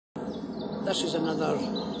this is another,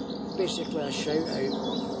 basically a shout out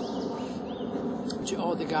to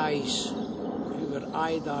all the guys who were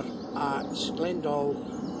either at Glendall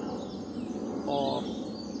or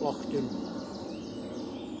Lochdoon.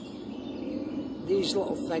 These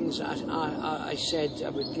little things that I said I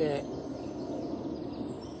would get,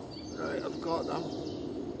 right, I've got them,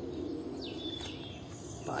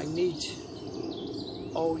 but I need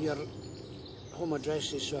all your home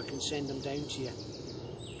addresses so I can send them down to you.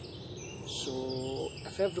 So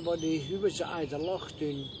if everybody who was at either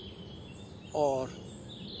Lochdoon or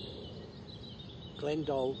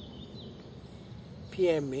Glendall,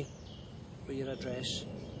 PM me with your address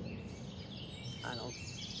and I'll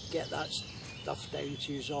get that stuff down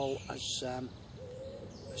to you all as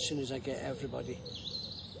soon as I get everybody,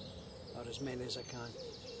 or as many as I can.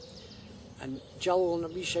 And Jill, a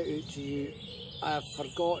wee shout out to you. I have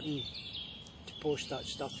forgotten to post that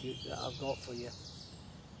stuff that I've got for you.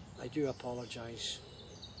 I do apologise.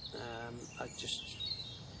 I've just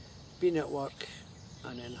been at work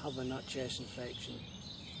and then having that chest infection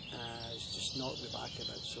has just knocked me back a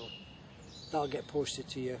bit, so that'll get posted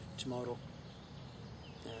to you tomorrow.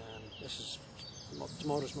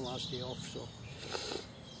 Tomorrow's my last day off, so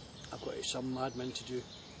I've got some admin to do,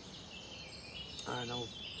 and I'll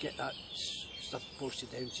get that stuff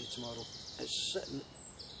posted down to you tomorrow. It's sitting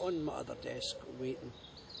on my other desk waiting,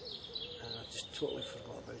 and I just totally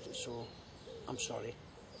forgot about it, so I'm sorry.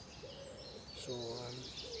 So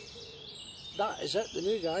that is it, the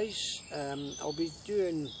new guys. I'll be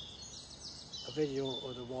doing a video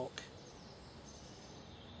of the walk.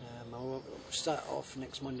 I'll start off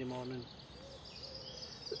next Monday morning,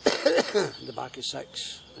 the back of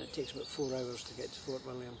 6, and it takes about 4 hours to get to Fort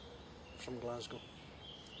William from Glasgow.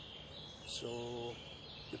 So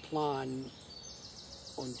the plan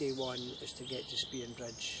on day 1 is to get to Spean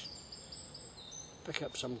Bridge, pick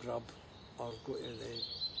up some grub, or go to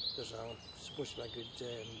there's supposed to be a good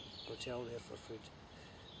hotel there for food.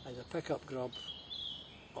 Either pick up grub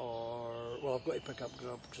or, well, I've got to pick up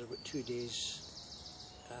grub because I've got 2 days.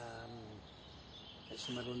 It's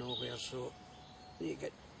in the middle of nowhere, so I need to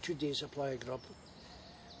get 2 days supply of grub.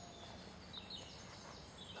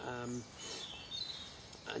 And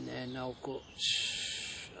then I've got,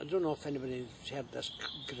 I don't know if anybody's heard this,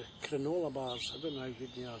 granola bars. I don't know how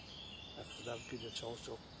good they are, if they're good at all,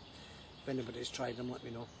 so if anybody's tried them, let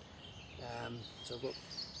me know. So I've got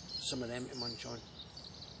some of them to munch on.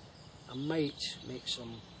 I might make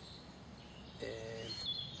some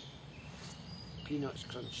peanuts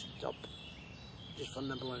crunched up, just for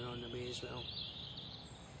nibbling on the way as well.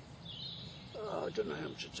 Oh, I don't know,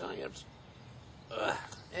 I'm so tired.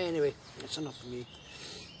 Anyway, it's enough for me.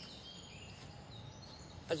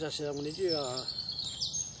 As I said, I'm going to do a,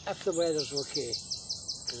 if the weather's okay,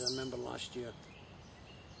 because I remember last year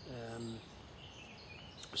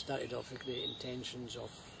I started off with great intentions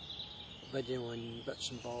of videoing bits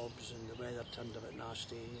and bobs, and the weather turned a bit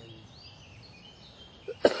nasty,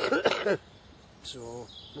 and so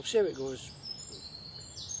we'll see how it goes.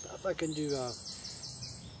 But if I can do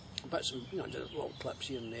bits and, you know, just little clips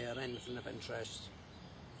here and there, anything of interest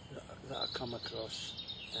that I come across,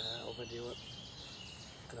 I'll video it.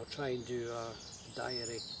 And I'll try and do a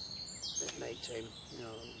diary at night time, you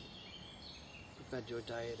know, a video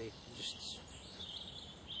diary, just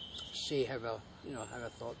see how I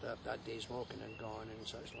thought that day's walking had gone and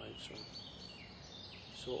such like.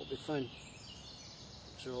 So it'll be fun.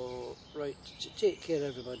 So right, take care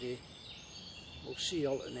everybody. We'll see you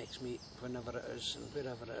all at the next meet, whenever it is and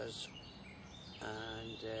wherever it is,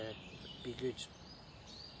 and be good.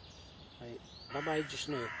 Right, bye bye just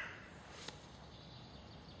now.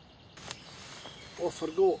 Oh,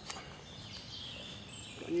 forgot.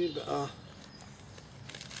 Got a new bit of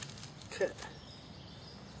kit.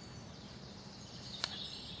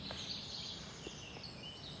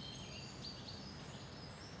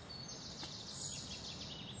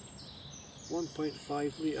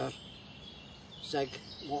 .5 litre Zig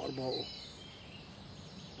water bottle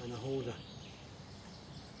and a holder.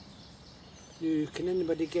 Now, can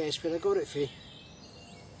anybody guess where I got it from?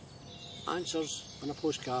 Answers on a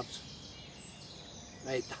postcard.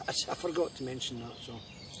 Right, I forgot to mention that, so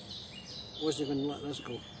I wasn't going to let this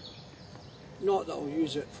go. Not that I'll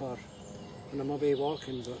use it for when I'm away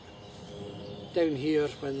walking, but down here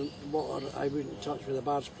when the water, I wouldn't touch with a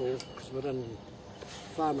barge pole because we're in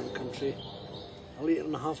farming country. 1.5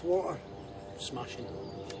 litres water, smashing.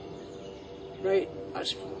 Right,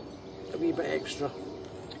 that's a wee bit extra.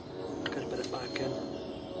 Gotta put it back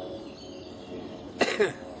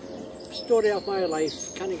in. Story of my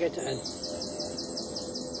life, can I get it in?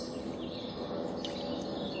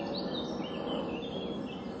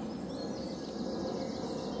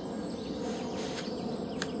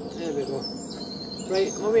 There we go.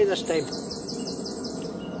 Right, I'm away this time.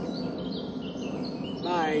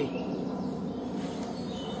 Bye.